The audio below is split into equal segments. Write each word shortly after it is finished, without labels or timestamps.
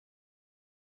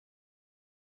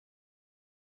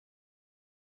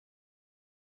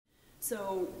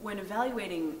So when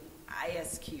evaluating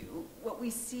ISQ, what we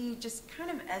see just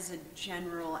kind of as a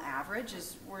general average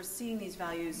is we're seeing these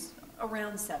values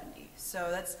around 70. So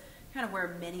that's kind of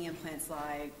where many implants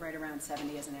lie, right around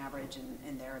 70 as an average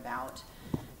and thereabout.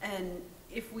 And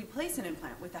if we place an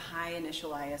implant with a high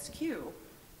initial ISQ,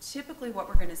 typically what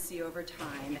we're going to see over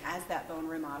time as that bone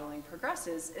remodeling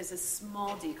progresses is a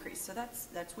small decrease. So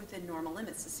that's within normal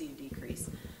limits to see a decrease.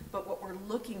 But what we're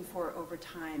looking for over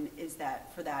time is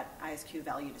that for that ISQ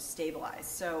value to stabilize.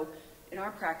 So in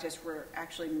our practice, we're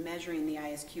actually measuring the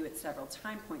ISQ at several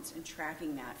time points and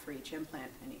tracking that for each implant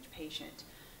and each patient.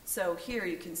 So here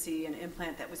you can see an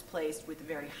implant that was placed with a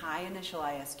very high initial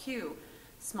ISQ,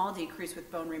 small decrease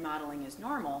with bone remodeling is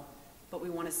normal, but we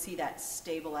want to see that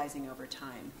stabilizing over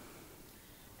time.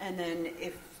 And then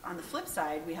if on the flip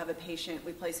side, we have a patient,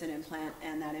 we place an implant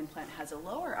and that implant has a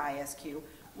lower ISQ,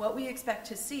 what we expect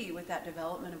to see with that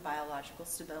development of biological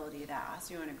stability, that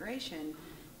osseointegration,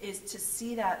 is to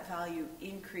see that value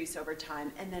increase over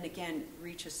time and then again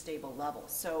reach a stable level.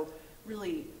 So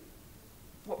really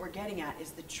what we're getting at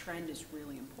is the trend is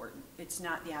really important. It's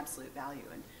not the absolute value.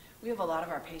 And we have a lot of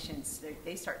our patients,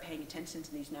 they start paying attention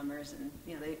to these numbers and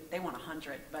they want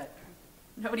 100, but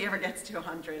nobody ever gets to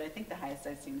 100. I think the highest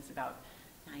I've seen is about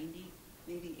 90,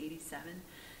 maybe 87.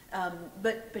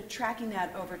 But tracking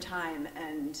that over time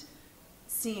and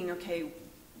seeing, okay,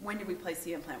 when did we place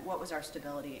the implant? What was our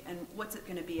stability? And what's it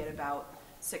going to be at about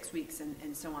 6 weeks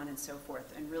and so on and so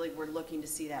forth? And really we're looking to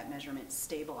see that measurement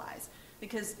stabilize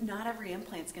because not every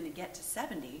implant's going to get to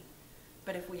 70,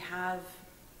 but if we have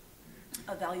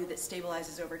a value that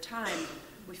stabilizes over time,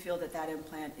 we feel that that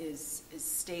implant is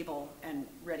stable and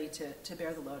ready to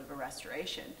bear the load of a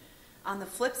restoration. On the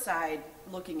flip side,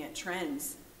 looking at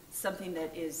trends, something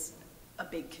that is a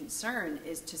big concern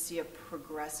is to see a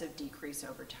progressive decrease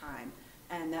over time,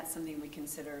 and that's something we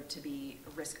consider to be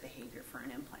a risk behavior for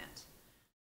an implant.